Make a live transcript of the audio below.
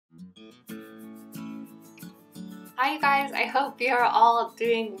Hi you guys, I hope you're all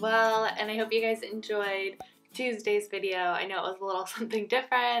doing well and I hope you guys enjoyed Tuesday's video. I know it was a little something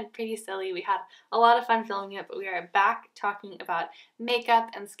different, pretty silly. We had a lot of fun filming it, but we are back talking about makeup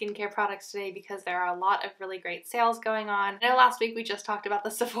and skincare products today because there are a lot of really great sales going on. I know last week we just talked about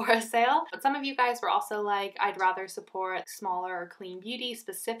the Sephora sale, but some of you guys were also like, I'd rather support smaller or clean beauty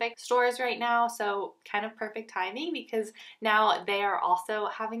specific stores right now, so kind of perfect timing because now they are also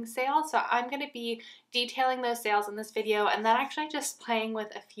having sales. So I'm going to be detailing those sales in this video and then actually just playing with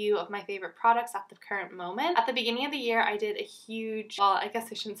a few of my favorite products at the current moment. At the beginning of the year I did a huge, well I guess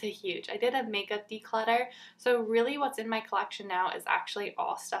I shouldn't say huge, I did a makeup declutter. So really what's in my collection now is actually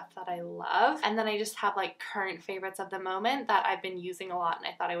all stuff that I love, and then I just have like current favorites of the moment that I've been using a lot and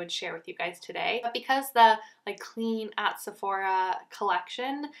I thought I would share with you guys today. But because the like clean at Sephora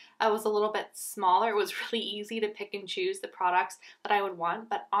collection was a little bit smaller, it was really easy to pick and choose the products that I would want.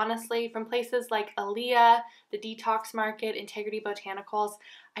 But honestly, from places like AILLEA, the Detox Market, Integrity Botanicals,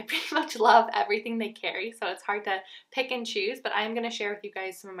 I pretty much love everything they carry, so it's hard to pick and choose, but I'm going to share with you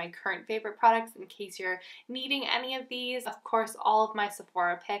guys some of my current favorite products in case you're needing any of these. Of course, all of my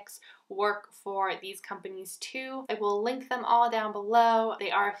Sephora picks work for these companies too. I will link them all down below.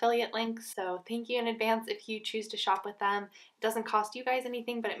 They are affiliate links, so thank you in advance if you choose to shop with them. It doesn't cost you guys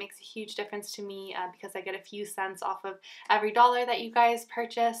anything, but it makes a huge difference to me because I get a few cents off of every dollar that you guys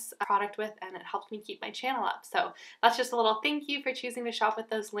purchase a product with, and it helps me keep my channel up. So that's just a little thank you for choosing to shop with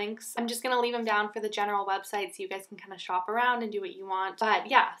those links. I'm just going to leave them down for the general website so you guys can kind of shop around and do what you want. But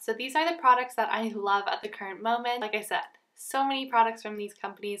yeah, so these are the products that I love at the current moment. Like I said, so many products from these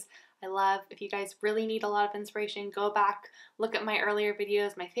companies I love. If you guys really need a lot of inspiration, go back, look at my earlier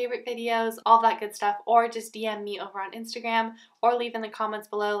videos, my favorite videos, all that good stuff, or just DM me over on Instagram or leave in the comments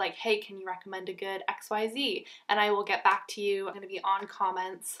below like, hey, can you recommend a good XYZ? And I will get back to you. I'm going to be on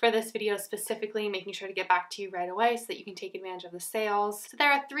comments for this video specifically, making sure to get back to you right away so that you can take advantage of the sales. So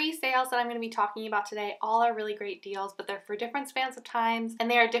there are 3 sales that I'm going to be talking about today. All are really great deals, but they're for different spans of times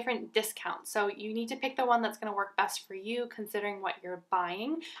and they are different discounts. So you need to pick the one that's going to work best for you considering what you're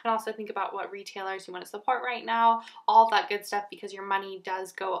buying, and also think about what retailers you want to support right now, all that good stuff, because your money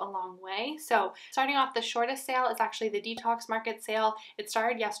does go a long way. So starting off, the shortest sale is actually the Detox Market sale. It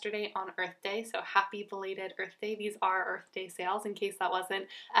started yesterday on Earth Day, so happy belated Earth Day. These are Earth Day sales in case that wasn't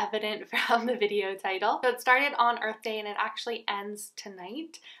evident from the video title. So it started on Earth Day and it actually ends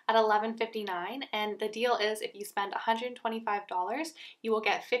tonight at 11:59, and the deal is if you spend $125 you will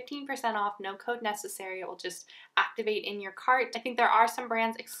get 15% off, no code necessary. It will just activate in your cart. I think there are some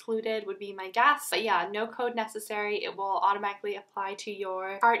brands excluded would be my guess, but yeah, no code necessary. It will automatically apply to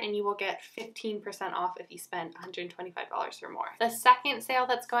your cart and you will get 15% off if you spend $125 or more. The second sale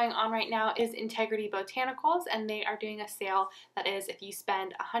that's going on right now is Integrity Botanicals, and they are doing a sale that is if you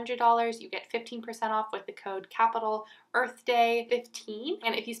spend $100 you get 15% off with the code capital Earth Day 15,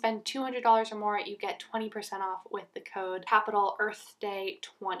 and if you spend $200 or more you get 20% off with the code capital Earth Day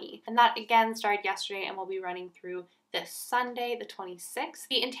 20. And that again started yesterday and will be running through this Sunday, the 26th.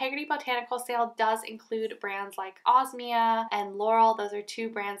 The Integrity Botanical sale does include brands like Osmia and Laurel. Those are 2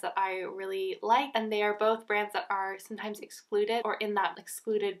 brands that I really like, and they are both brands that are sometimes excluded or in that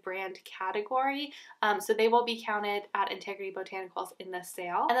excluded brand category. So they will be counted at Integrity Botanicals in this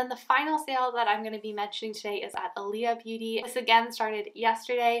sale. And then the final sale that I'm going to be mentioning today is at AILLEA Beauty. This again started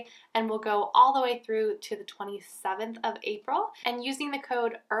yesterday and will go all the way through to the 27th of April. And using the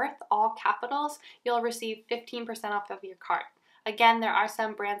code EARTH, all capitals, you'll receive 15% off of your cart. Again, there are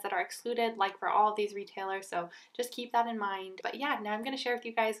some brands that are excluded, like for all of these retailers, so just keep that in mind. But yeah, now I'm going to share with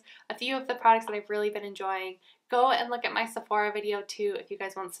you guys a few of the products that I've really been enjoying. Go and look at my Sephora video too if you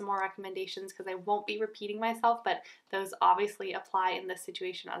guys want some more recommendations, because I won't be repeating myself, but those obviously apply in this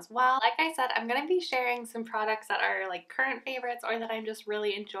situation as well. Like I said, I'm going to be sharing some products that are like current favorites or that I'm just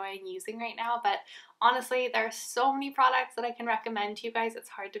really enjoying using right now, but honestly, there are so many products that I can recommend to you guys, it's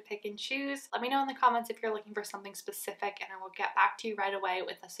hard to pick and choose. Let me know in the comments if you're looking for something specific and I will get back to you right away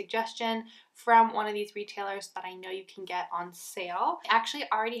with a suggestion from one of these retailers that I know you can get on sale. I actually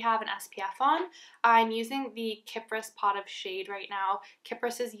already have an SPF on. I'm using the Kypris Pot of Shade right now.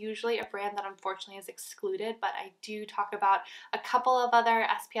 Kypris is usually a brand that unfortunately is excluded, but I do talk about a couple of other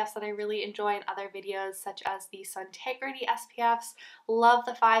SPFs that I really enjoy in other videos, such as the Suntegrity SPFs. Love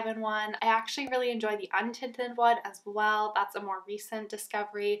the 5-in-1. I actually really enjoy the untinted one as well. That's a more recent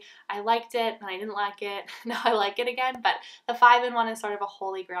discovery. I liked it and I didn't like it. Now I like it again, but the 5-in-1 is sort of a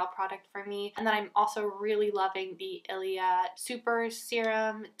holy grail product for me. And then I'm also really loving the AILLEA Super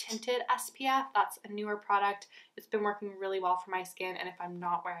Serum Tinted SPF. That's a newer product. it's been working really well for my skin, and if I'm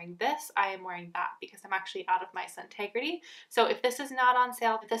not wearing this, I am wearing that because I'm actually out of my Integrity. So if this is not on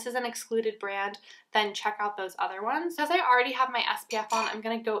sale, if this is an excluded brand, then check out those other ones. Because I already have my SPF on, I'm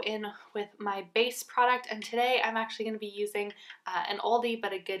going to go in with my base product, and today I'm actually going to be using an oldie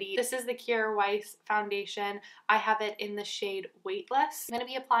but a goodie. This is the Kjaer Weis foundation. I have it in the shade Weightless. I'm going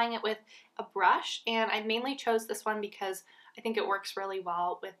to be applying it with a brush, and I mainly chose this one because I think it works really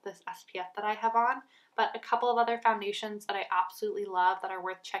well with this SPF that I have on. But a couple of other foundations that I absolutely love that are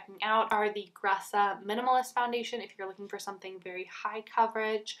worth checking out are the Gressa Minimalist Foundation if you're looking for something very high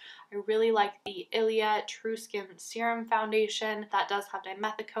coverage. I really like the AILLEA True Skin Serum Foundation. That does have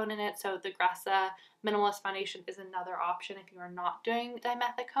dimethicone in it, so the Gressa Minimalist Foundation is another option if you are not doing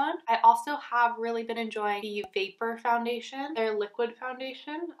dimethicone. I also have really been enjoying the Vapor Foundation, their liquid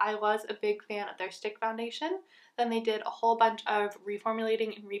foundation. I was a big fan of their stick foundation. Then they did a whole bunch of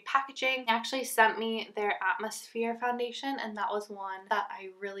reformulating and repackaging. They actually sent me their Atmosphere foundation, and that was one that I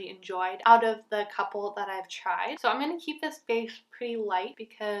really enjoyed out of the couple that I've tried. So I'm going to keep this base pretty light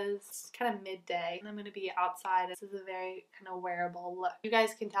because it's kind of midday and I'm going to be outside. This is a very kind of wearable look. You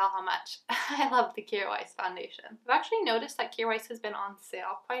guys can tell how much I love the Kjaer Weis foundation. I've actually noticed that Kjaer Weis has been on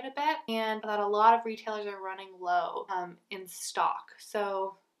sale quite a bit and that a lot of retailers are running low in stock.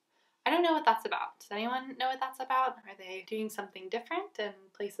 So I don't know what that's about. Does anyone know what that's about? Are they doing something different and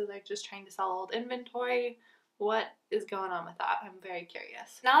places are just trying to sell old inventory? What is going on with that? I'm very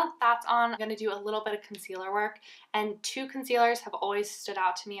curious. Now that that's on, I'm going to do a little bit of concealer work, and two concealers have always stood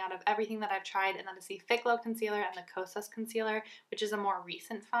out to me out of everything that I've tried, and that is the Thick Glow Concealer and the Kosas Concealer, which is a more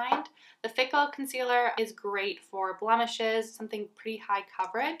recent find. The Thick Glow Concealer is great for blemishes, something pretty high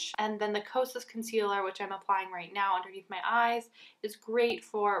coverage, and then the Kosas Concealer, which I'm applying right now underneath my eyes, is great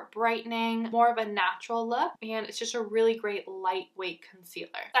for brightening, more of a natural look, and it's just a really great lightweight concealer.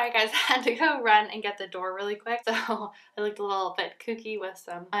 Sorry guys, I had to go run and get the door really quick, so I looked a little bit kooky with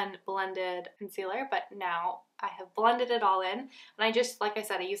some unblended concealer, but now I have blended it all in, and I just, like I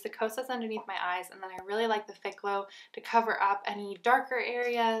said, I use the Kosas underneath my eyes, and then I really like the Thick Glow to cover up any darker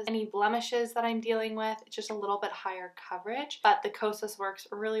areas, any blemishes that I'm dealing with. It's just a little bit higher coverage, but the Kosas works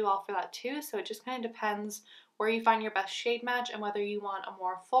really well for that too, so it just kind of depends where you find your best shade match and whether you want a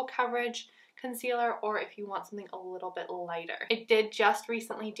more full coverage concealer or if you want something a little bit lighter. I did just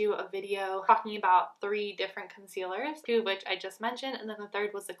recently do a video talking about 3 different concealers, 2 of which I just mentioned, and then the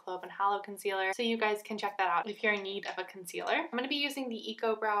third was the Clove and Hallow Concealer, so you guys can check that out if you're in need of a concealer. I'm going to be using the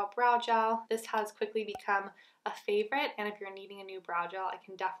Eco Brow Brow Gel. This has quickly become a favorite, and if you're needing a new brow gel, I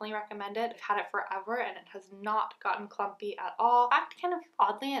can definitely recommend it. I've had it forever and it has not gotten clumpy at all. In fact, kind of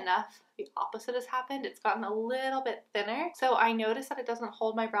oddly enough, the opposite has happened. It's gotten a little bit thinner, so I noticed that it doesn't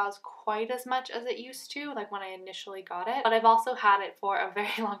hold my brows quite as much as it used to, like when I initially got it, but I've also had it for a very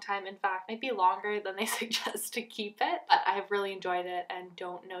long time. In fact, maybe longer than they suggest to keep it, but I've really enjoyed it and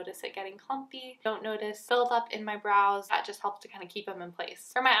don't notice it getting clumpy, don't notice buildup in my brows. That just helps to kind of keep them in place.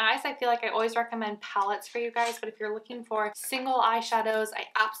 For my eyes, I feel like I always recommend palettes for you guys, but if you're looking for single eyeshadows, I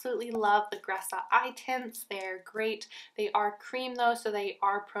absolutely love the Gressa eye tints. They're great. They are cream though, so they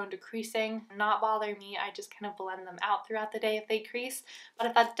are prone to creasing. Not bother me. I just kind of blend them out throughout the day if they crease. But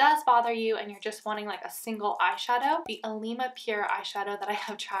if that does bother you and you're just wanting like a single eyeshadow, the AILLEA Pure eyeshadow that I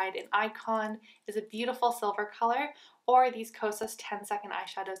have tried in Icon is a beautiful silver color, or these Kosas 10-second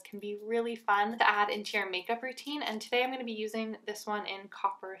eyeshadows can be really fun to add into your makeup routine, and today I'm going to be using this one in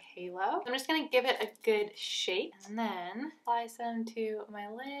Copper Halo. I'm just going to give it a good shake and then apply some to my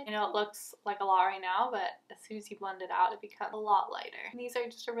lid. I know it looks like a lot right now, but as soon as you blend it out, it becomes a lot lighter. And these are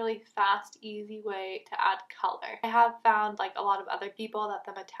just a really fast, easy way to add color. I have found, like a lot of other people, that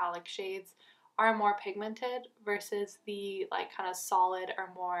the metallic shades are more pigmented versus the like kind of solid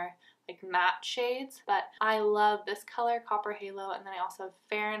or more like matte shades, but I love this color, Copper Halo, and then I also have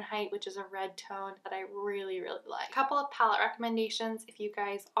Fahrenheit, which is a red tone that I really like. A couple of palette recommendations if you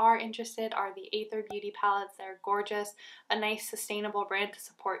guys are interested are the Aether Beauty palettes. They're gorgeous, a nice sustainable brand to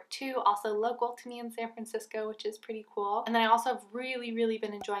support too, also local to me in San Francisco, which is pretty cool. And then I also have really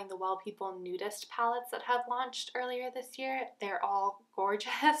been enjoying the Well People Nudist palettes that have launched earlier this year. They're all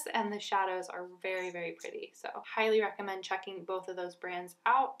gorgeous and the shadows are very pretty, so highly recommend checking both of those brands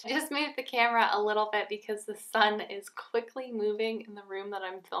out. I just moved the camera a little bit because the sun is quickly moving in the room that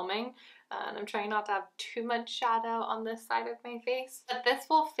I'm filming, and I'm trying not to have too much shadow on this side of my face. But this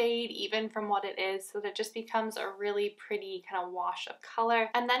will fade even from what it is, so that it just becomes a really pretty kind of wash of color.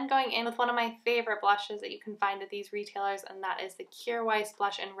 And then going in with one of my favorite blushes that you can find at these retailers, and that is the Kjaer Weis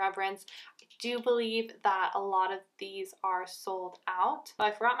Blush in Reverence. I do believe that a lot of these are sold out. Oh,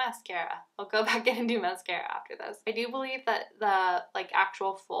 I forgot mascara. I'll go back in and do mascara after this. I do believe that the like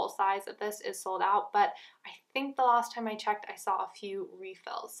actual full size of this is sold out, but I think the last time I checked, I saw a few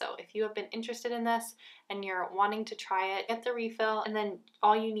refills. So if you have been interested in this and you're wanting to try it, get the refill, and then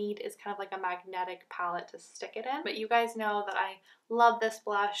all you need is kind of like a magnetic palette to stick it in. But you guys know that I love this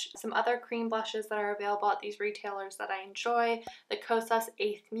blush. Some other cream blushes that are available at these retailers that I enjoy. The Kosas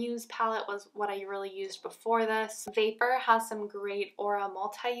 8th Muse palette was what I really used before this. Vapor has some great Aura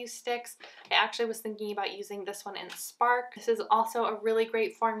multi-use sticks. I actually was thinking about using this one in Spark. This is also a really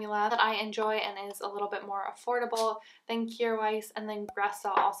great formula that I enjoy and is a little bit more affordable than Kjaer Weis. And then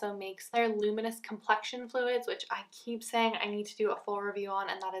Gressa also makes their luminous complexion fluids, which I keep saying I need to do a full review on,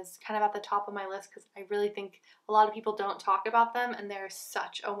 and that is kind of at the top of my list because I really think a lot of people don't talk about them, and they're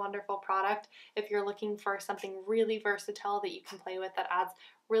such a wonderful product if you're looking for something really versatile that you can play with that adds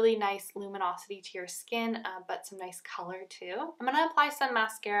really nice luminosity to your skin, but some nice color too. I'm gonna apply some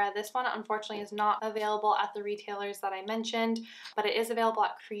mascara. This one unfortunately is not available at the retailers that I mentioned, but it is available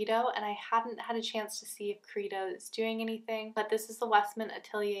at Credo, and I hadn't had a chance to see if Credo is doing anything, but this is the Westman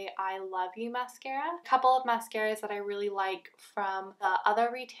Atelier I Love You mascara. A couple of mascaras that I really like from the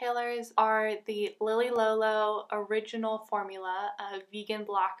other retailers are the Lily Lolo Original Formula Vegan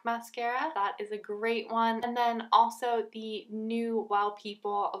Black Mascara. That is a great one. And then also the new Wow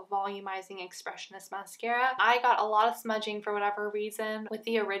People Volumizing Expressionist Mascara. I got a lot of smudging for whatever reason with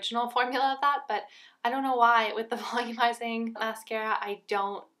the original formula of that, but I don't know why with the volumizing mascara I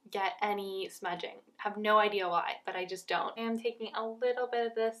don't get any smudging. Have no idea why, but I just don't. I am taking a little bit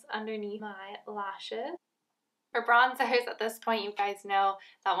of this underneath my lashes. For bronzers, at this point, you guys know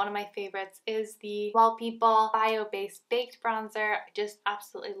that one of my favorites is the Well People Bio-Based Baked Bronzer. I just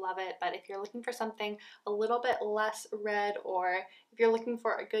absolutely love it, but if you're looking for something a little bit less red, or if you're looking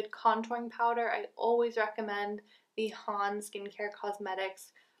for a good contouring powder, I always recommend the Han Skincare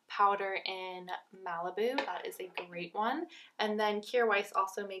Cosmetics powder in Malibu. That is a great one. And then Kjaer Weis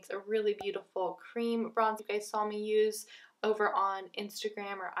also makes a really beautiful cream bronzer you guys saw me use over on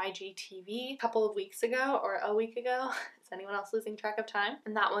Instagram or IGTV a couple of weeks ago, or a week ago. Is anyone else losing track of time?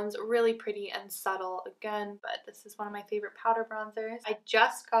 And that one's really pretty and subtle again, but this is one of my favorite powder bronzers. I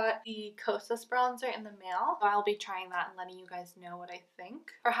just got the Kosas bronzer in the mail, so I'll be trying that and letting you guys know what I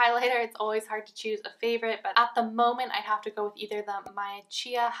think. For highlighter, it's always hard to choose a favorite, but at the moment I'd have to go with either the Maya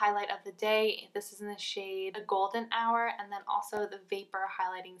Chia highlight of the day. This is in the shade The Golden Hour, and then also the Vapor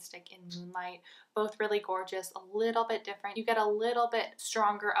highlighting stick in Moonlight. Both really gorgeous, a little bit different. You get a little bit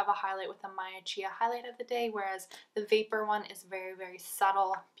stronger of a highlight with the Maya Chia highlight of the day, whereas the Vapor one is very, very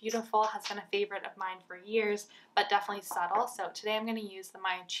subtle. Beautiful, has been a favorite of mine for years, but definitely subtle. So today I'm going to use the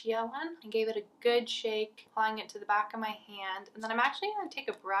Maya Chia one. I gave it a good shake, applying it to the back of my hand, and then I'm actually going to take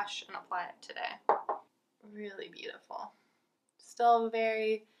a brush and apply it today. Really beautiful. Still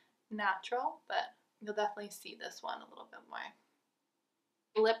very natural, but you'll definitely see this one a little bit more.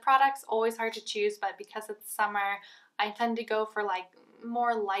 Lip products, always hard to choose, but because it's summer, I tend to go for like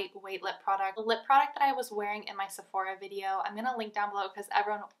more lightweight lip product. The lip product that I was wearing in my Sephora video, I'm gonna link down below because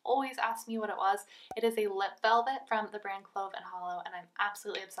everyone always asks me what it was. It is a lip velvet from the brand Clove and Hollow, and I'm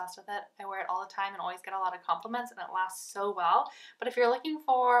absolutely obsessed with it. I wear it all the time and always get a lot of compliments, and it lasts so well. But if you're looking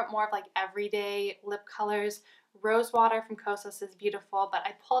for more of like everyday lip colors, Rose Water from Kosas is beautiful, but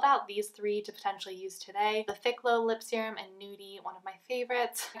I pulled out these three to potentially use today. The Thick Glow Lip Serum and Nudie, one of my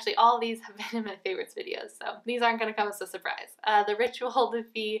favorites. Actually, all of these have been in my favorites videos, so these aren't going to come as a surprise. The Ritual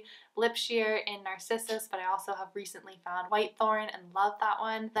Defy Lip Sheer in Narcissus, but I also have recently found Whitethorn and love that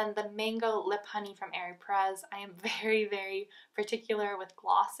one. Then the Mango Lip Honey from Aerie Perez. I am very, very particular with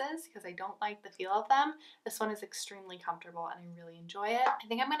glosses because I don't like the feel of them. This one is extremely comfortable and I really enjoy it. I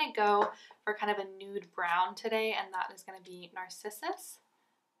think I'm going to go for kind of a nude brown today, and that is going to be Narcissus.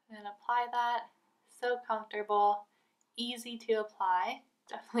 And apply that. So comfortable, easy to apply.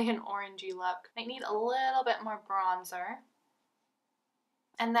 Definitely an orangey look. I need a little bit more bronzer.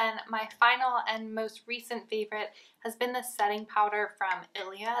 And then my final and most recent favorite has been the setting powder from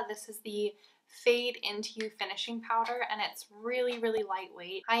AILLEA. This is the Fade Into You finishing powder, and it's really, really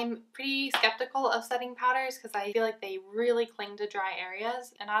lightweight. I'm pretty skeptical of setting powders because I feel like they really cling to dry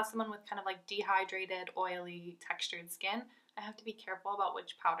areas, and as someone with kind of like dehydrated, oily, textured skin, I have to be careful about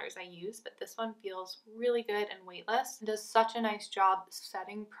which powders I use, but this one feels really good and weightless. It does such a nice job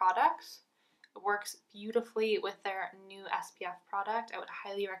setting products. It works beautifully with their new SPF product. I would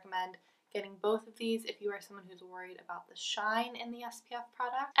highly recommend getting both of these if you are someone who's worried about the shine in the SPF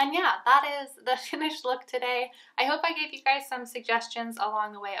product. And yeah, that is the finished look today. I hope I gave you guys some suggestions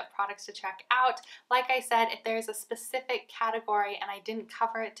along the way of products to check out. Like I said, if there's a specific category and I didn't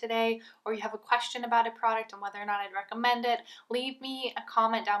cover it today, or you have a question about a product and whether or not I'd recommend it, leave me a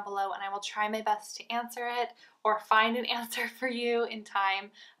comment down below and I will try my best to answer it. or find an answer for you in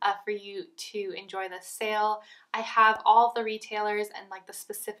time for you to enjoy the sale. I have all the retailers and like the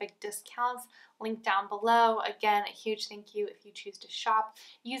specific discounts linked down below. Again, a huge thank you if you choose to shop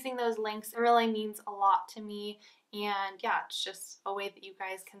using those links. It really means a lot to me. And yeah, it's just a way that you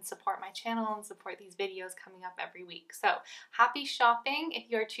guys can support my channel and support these videos coming up every week. So happy shopping. If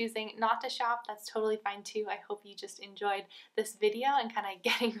you're choosing not to shop, that's totally fine too. I hope you just enjoyed this video and kind of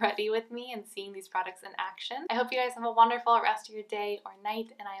getting ready with me and seeing these products in action. I hope you guys have a wonderful rest of your day or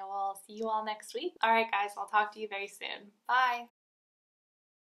night, and I will see you all next week. All right, guys, I'll talk to you very soon. Bye.